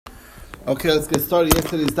Okay, let's get started.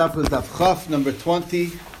 Yesterday's daf was daf Chaf number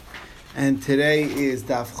 20, and today is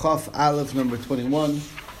daf Chaf Aleph number 21.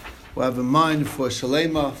 We have in mind for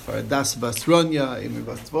Shalema, for Das Basronya, Amy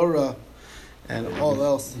Bastvora, and all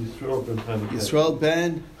else. Yisrael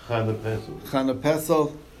Ben Chana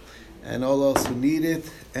Pesel, and all else who need it.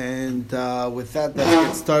 And with that, let's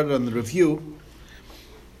get started on the review.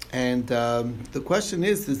 And the question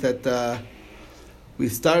is that we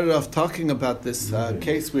started off talking about this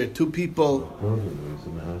case where two people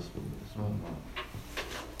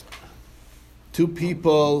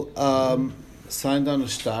signed on a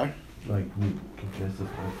star,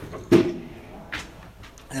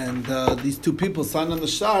 and these two people signed on the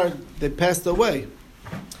star. They passed away,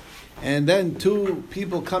 and then two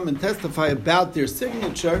people come and testify about their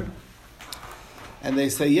signature, and they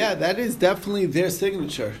say, "Yeah, that is definitely their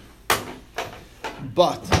signature,"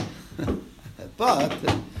 but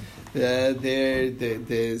it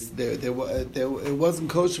wasn't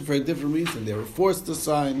kosher for a different reason. They were forced to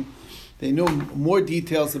sign. They knew more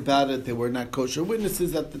details about it. They were not kosher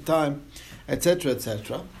witnesses at the time, etc.,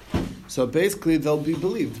 etc. So basically, they'll be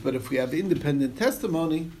believed. But if we have independent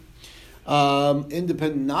testimony,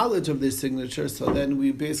 independent knowledge of their signature, so then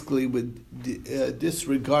we basically would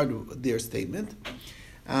disregard their statement,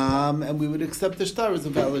 and we would accept the shtar as a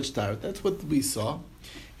valid shtar. That's what we saw.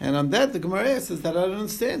 And on that, the Gemara says that I don't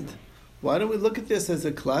understand. Why don't we look at this as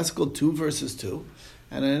a classical 2 versus 2?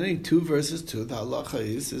 And in any 2 versus 2, the halacha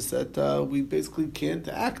is that we basically can't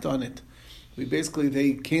act on it.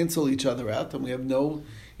 They cancel each other out, and we have no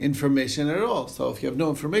information at all. So if you have no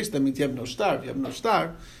information, that means you have no shtar. If you have no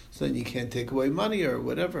shtar, so then you can't take away money or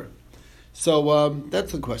whatever. So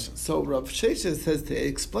that's the question. So Rav Sheshes says to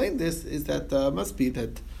explain this is that must be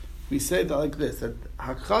that we say that like this, that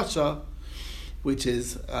hakasha, which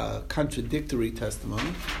is contradictory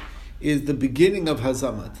testimony, is the beginning of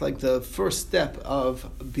hazama. It's like the first step of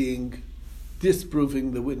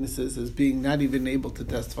disproving the witnesses as being not even able to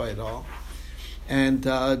testify at all. And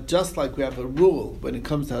just like we have a rule when it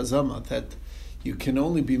comes to hazama that you can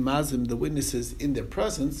only be mazim the witnesses in their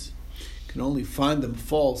presence, you can only find them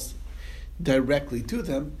false directly to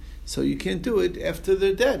them, so you can't do it after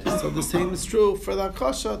they're dead. So the same is true for the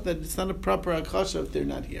akasha, that it's not a proper akasha if they're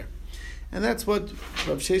not here. And that's what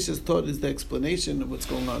Rav Sheshes thought is the explanation of what's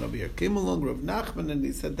going on over here. Came along Rav Nachman and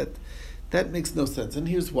he said that makes no sense. And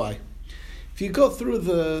here's why. If you go through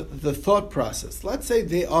the thought process, let's say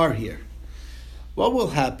they are here. What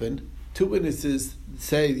will happen? Two witnesses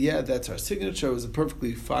say, yeah, that's our signature. It was a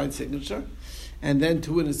perfectly fine signature. And then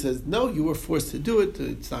two witnesses says, no, you were forced to do it.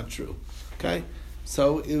 It's not true. Okay?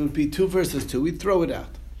 So it would be 2 versus 2. We'd throw it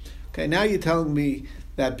out. Okay, now you're telling me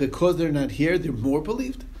that because they're not here, they're more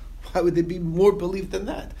believed? Why would they be more believed than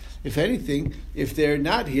that? If anything, if they're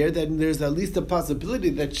not here, then there's at least a possibility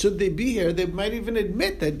that should they be here, they might even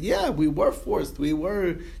admit that, yeah, we were forced, we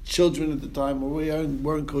were children at the time, or we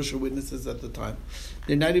weren't kosher witnesses at the time.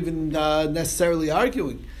 They're not even necessarily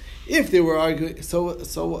arguing. If they were arguing, so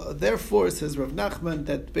therefore, says Rav Nachman,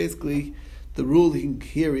 that basically the ruling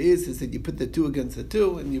here is that you put the 2 against the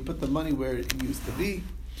 2, and you put the money where it used to be,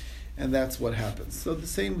 and that's what happens. So the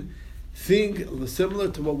same thing, similar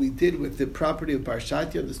to what we did with the property of Bar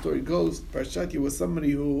Shatya. The story goes, Bar Shatya was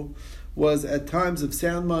somebody who was at times of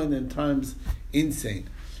sound mind and times insane.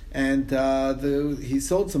 And he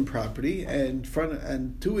sold some property, and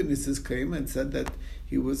 2 witnesses came and said that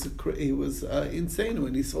he was insane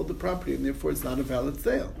when he sold the property, and therefore it's not a valid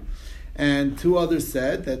sale. And 2 others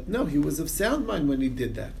said that, no, he was of sound mind when he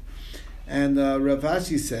did that. And Rav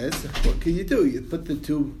Ashi says, what can you do? You put the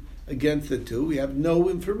 2 against the 2, we have no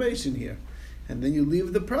information here. And then you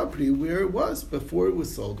leave the property where it was before it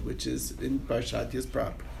was sold, which is in Bar Shatya's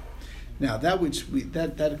property. Now,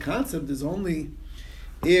 that concept is only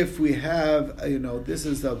if we have, this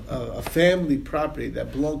is a family property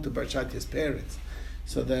that belonged to Bar Shatya's parents.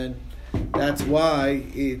 So then that's why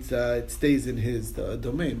it stays in his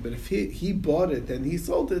domain. But if he bought it and he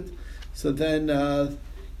sold it, so then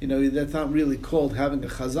that's not really called having a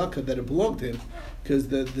chazaka that it belonged to him, because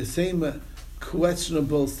the same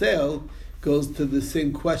questionable sale goes to the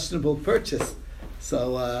same questionable purchase.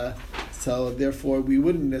 So therefore we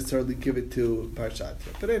wouldn't necessarily give it to Bar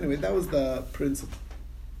Shatya. But anyway, that was the principle.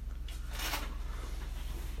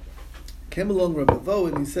 Came along Rabbi Vo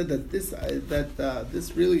and he said that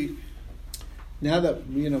this really, now that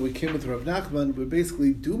we came with Rav Nachman, we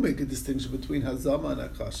basically do make a distinction between hazama and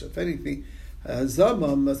akasha. If anything,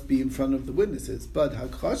 hazama must be in front of the witnesses, but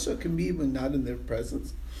hakasha can be even not in their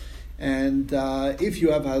presence. And if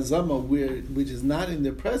you have hazama which is not in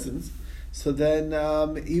their presence, so then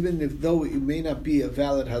even though it may not be a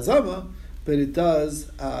valid hazama, but it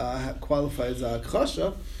does qualify as a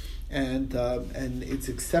akhasha, and it's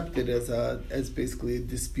accepted as basically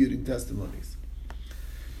disputing testimonies.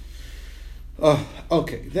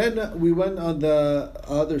 Okay. Then we went on the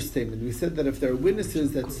other statement. We said that if there are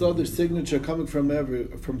witnesses that saw their signature coming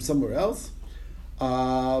from somewhere else,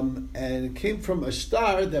 and it came from a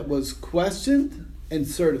star that was questioned and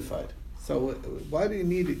certified. So why do you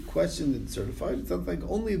need it questioned and certified? It sounds like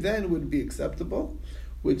only then would it be acceptable,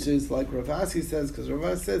 which is like Rav Asi says, because Rav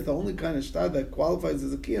Asi says the only kind of star that qualifies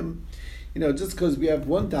as a kiyum, just because we have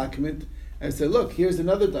one document, and say, look, here's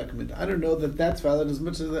another document. I don't know that that's valid as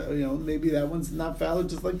much as, maybe that one's not valid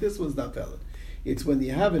just like this one's not valid. It's when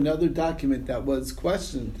you have another document that was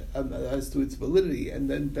questioned as to its validity, and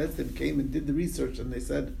then Beis Din came and did the research and they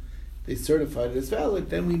said they certified it as valid,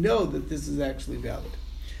 then we know that this is actually valid.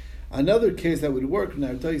 Another case that would work,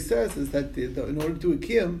 Nardai says, is that in order to do a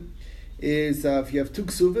kiyum, is if you have two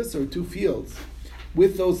ksuvas or two fields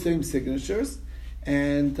with those same signatures,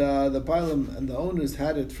 and the Bailam and the owners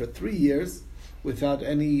had it for 3 years without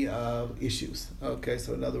any issues. Okay,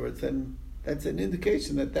 so in other words, then that's an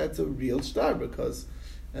indication that that's a real star, because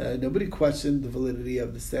nobody questioned the validity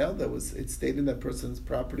of the sale. It stayed in that person's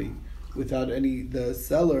property without the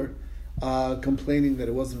seller complaining that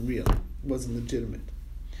it wasn't real, it wasn't legitimate.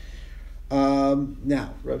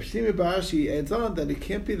 Now, Rav Shimi Bar Ashi adds on that it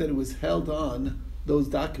can't be that it was held on, those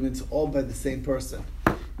documents, all by the same person.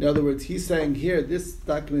 In other words, he's saying here, this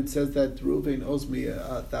document says that Reuven owes me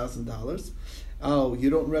 $1,000. Oh, you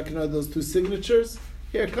don't recognize those two signatures?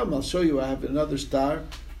 Here, come, I'll show you. I have another star.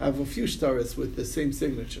 I have a few stars with the same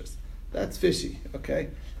signatures. That's fishy, okay?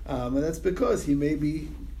 And that's because he maybe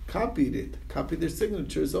copied their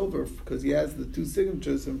signatures over, because he has the two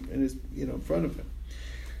signatures in his, in front of him.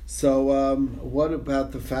 So what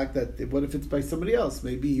about the fact that, what if it's by somebody else?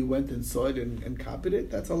 Maybe he went and saw it and copied it.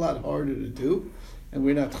 That's a lot harder to do. And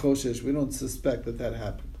we're not choshesh, we don't suspect that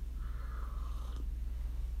happened.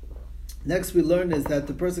 Next we learn is that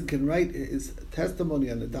the person can write his testimony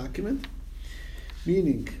on a document,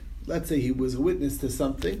 meaning, let's say he was a witness to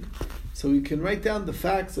something, so he can write down the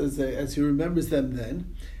facts as he remembers them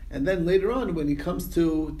then, and then later on when he comes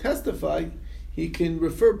to testify, he can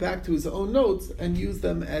refer back to his own notes and use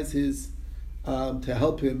them as his, to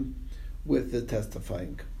help him with the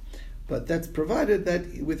testifying. But that's provided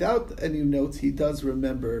that without any notes, he does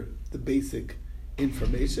remember the basic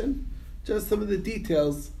information. Just some of the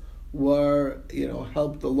details were,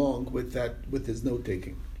 helped along with his note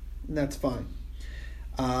taking, and that's fine.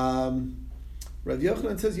 Rav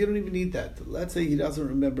Yochanan says you don't even need that. Let's say he doesn't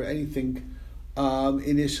remember anything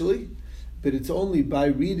initially, but it's only by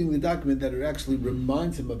reading the document that it actually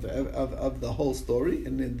reminds him of the whole story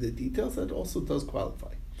and in the details. That also does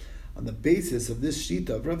qualify. On the basis of this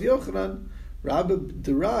shita of Rav Yochanan, Rabbi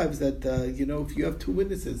derives that if you have two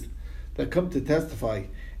witnesses that come to testify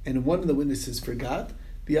and one of the witnesses forgot,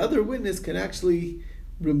 the other witness can actually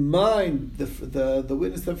remind the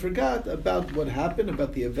witness that forgot about what happened,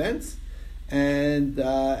 about the events, and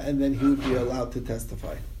then he would be allowed to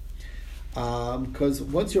testify. Because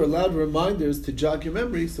once you're allowed reminders to jog your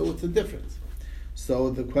memory, so what's the difference? So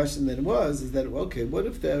the question then is that, okay, what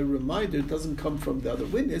if the reminder doesn't come from the other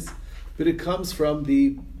witness, but it comes from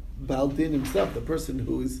the Baal Din himself, the person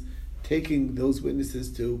who is taking those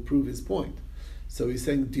witnesses to prove his point? So he's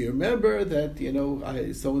saying, do you remember that,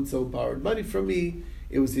 so-and-so borrowed money from me,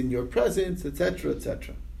 it was in your presence, etc.,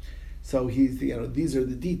 etc. So these are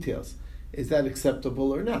the details. Is that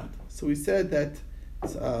acceptable or not? So he said that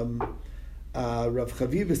Rav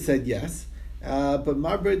Chaviva said yes, but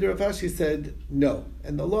Marbrei Rav Ashi said no,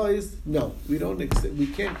 and the law is no. We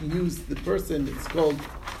can't use the person. It's called,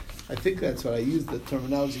 I think that's what I used the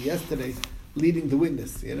terminology yesterday, leading the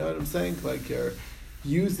witness. You know what I'm saying? Like you're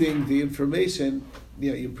using the information,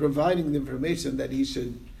 you're providing the information that he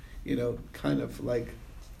should, kind of like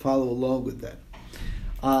follow along with that.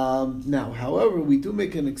 Now, however, we do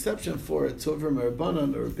make an exception for a Tzover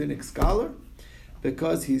Merabanan, a rabbinic scholar,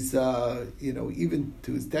 because he's, even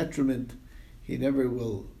to his detriment, he never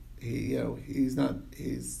will. He's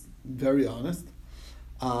very honest.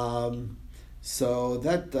 So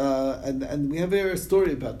that and we have a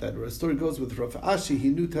story about that. A story goes with Rav Ashi. He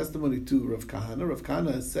knew testimony to Rav Kahana. Rav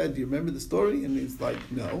Kahana said, "Do you remember the story?" And he's like,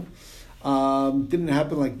 "No, didn't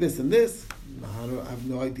happen like this and this." No, I have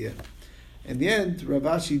no idea. In the end, Rav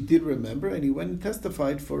Ashi did remember, and he went and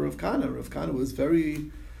testified for Rav Kahana. Rav Kahana was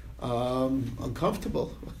very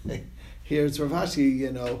uncomfortable. Here's Rav Ashi,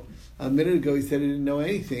 a minute ago he said he didn't know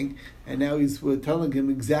anything, and now we're telling him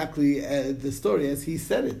exactly the story as he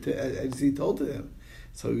said it, as he told it him.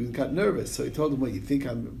 So he got nervous. So he told him, "What, you think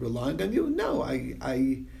I'm relying on you? No,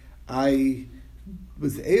 I I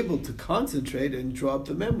was able to concentrate and draw up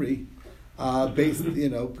the memory based,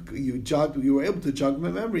 you were able to jog my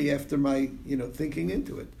memory after my, thinking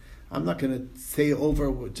into it. I'm not going to say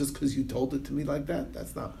over just because you told it to me like that.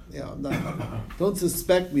 That's not, I'm not, don't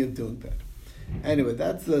suspect me of doing that. Anyway,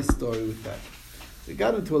 that's the story with that. We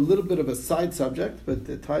got into a little bit of a side subject, but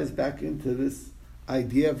it ties back into this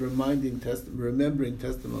idea of remembering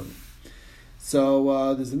testimony.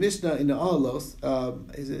 So there's a Mishnah in Alos,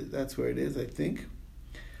 that's where it is, I think,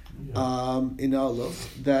 in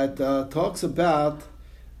Alos, that talks about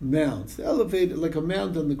mounds, elevated, like a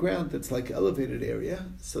mound on the ground that's like elevated area.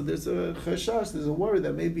 So there's a chashash, there's a worry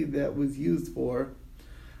that maybe that was used for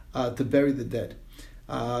to bury the dead.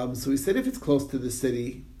 So he said if it's close to the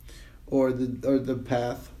city or the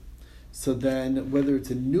path, so then whether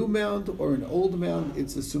it's a new mound or an old mound,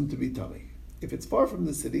 it's assumed to be tummy. If it's far from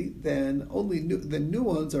the city, then only the new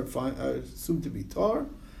ones are assumed to be tar,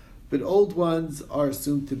 but old ones are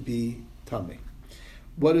assumed to be tummy.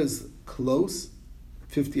 What is close?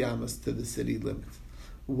 50 amas to the city limits.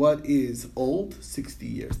 What is old? 60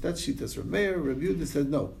 years. That's Shitas Rameir. Rabbi Yehuda says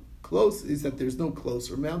no. Close is that there's no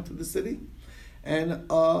closer mound to the city, and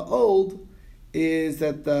old is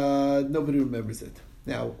that nobody remembers it.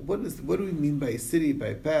 Now, what do we mean by a city, by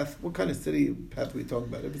a path? What kind of city path are we talking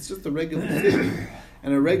about? If it's just a regular city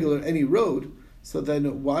and any road, so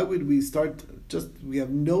then why would we we have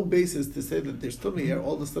no basis to say that there's tumah here,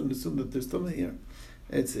 all of a sudden assume that there's tumah here.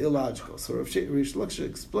 It's illogical. So Rish Lakish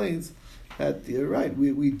explains that you're right.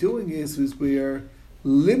 What we're doing is we're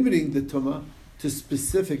limiting the tumah to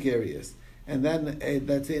specific areas, and then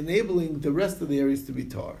that's enabling the rest of the areas to be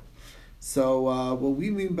tar. So what we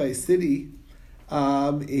mean by city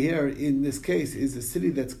here in this case is a city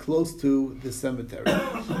that's close to the cemetery,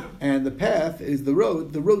 and the path is the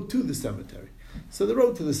road to the cemetery. So the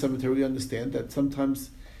road to the cemetery, we understand that sometimes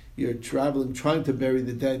you're traveling, trying to bury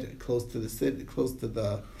the dead close to the city, close to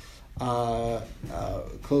the at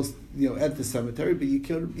the cemetery, but you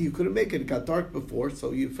couldn't make it. It got dark before,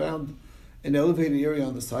 so you found an elevated area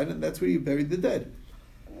on the side, and that's where you buried the dead.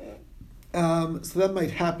 So that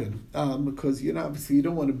might happen because obviously you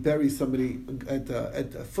don't want to bury somebody at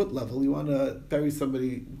a foot level. You want to bury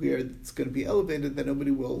somebody where it's going to be elevated that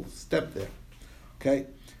nobody will step there. Okay,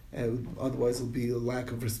 otherwise it'll be a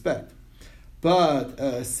lack of respect. But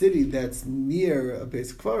a city that's near a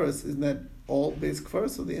basic forest, isn't that all basic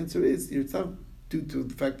forest? So the answer is it's not due to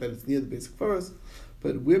the fact that it's near the basic forest,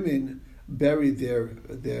 but women bury their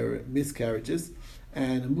miscarriages,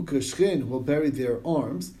 and mukashchin will bury their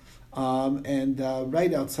arms.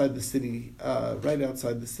 Right outside the city,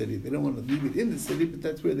 they don't want to leave it in the city, but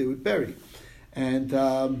that's where they would bury. And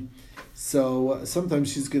so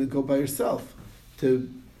sometimes she's going to go by herself to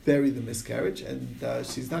bury the miscarriage, and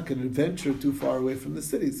she's not going to venture too far away from the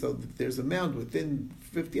city. So if there's a mound within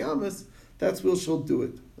 50 amas, that's where she'll do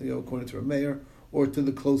it, according to her mayor, or to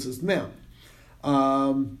the closest mound.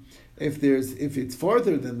 If it's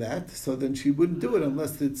farther than that, so then she wouldn't do it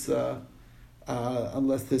unless there's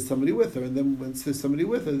somebody with her, and then once there's somebody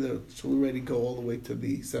with her, she'll already go all the way to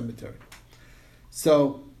the cemetery.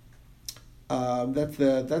 So that's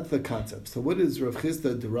the concept. So what does Rav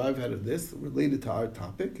Chisda derive out of this related to our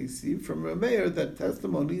topic? You see from Rameir that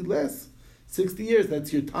testimony lasts 60 years.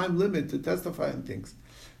 That's your time limit to testify on things.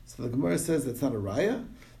 So the Gemara says that's not a raya.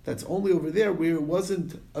 That's only over there where it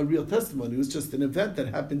wasn't a real testimony. It was just an event that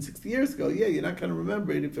happened 60 years ago. Yeah, you're not going to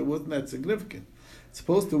remember it if it wasn't that significant.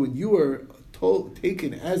 Supposed to when you were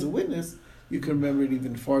taken as a witness, you can remember it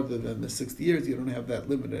even farther than the 60 years. You don't have that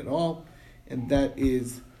limit at all. And that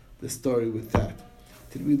is the story with that.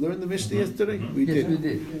 Did we learn the Mishnah yesterday? We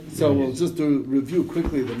did. So we'll just do review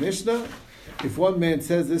quickly the Mishnah. If one man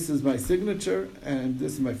says, this is my signature, and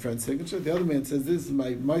this is my friend's signature, the other man says, this is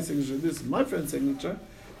my signature, this is my friend's signature.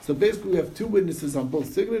 So basically we have two witnesses on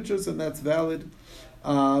both signatures, and that's valid.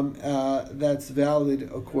 That's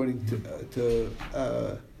valid according to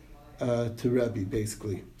Rebbe,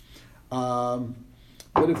 basically.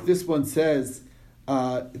 What if this one says,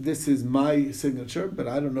 this is my signature, but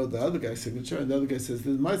I don't know the other guy's signature, and the other guy says,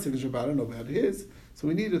 this is my signature, but I don't know about his. So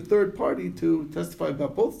we need a third party to testify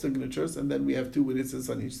about both signatures, and then we have two witnesses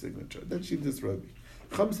on each signature. That's Shittas Rebbe.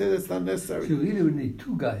 Chum say that's not necessary. So you really would need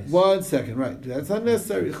two guys. 1 second, right. That's not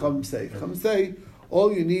necessary. Chum say,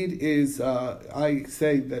 all you need is, I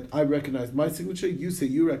say that I recognize my signature, you say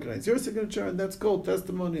you recognize your signature, and that's called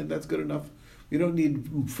testimony, and that's good enough. We don't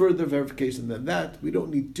need further verification than that. We don't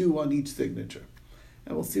need two on each signature.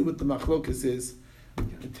 And we'll see what the machlokas is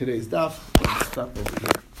in today's daf. Stop over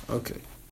here. Okay.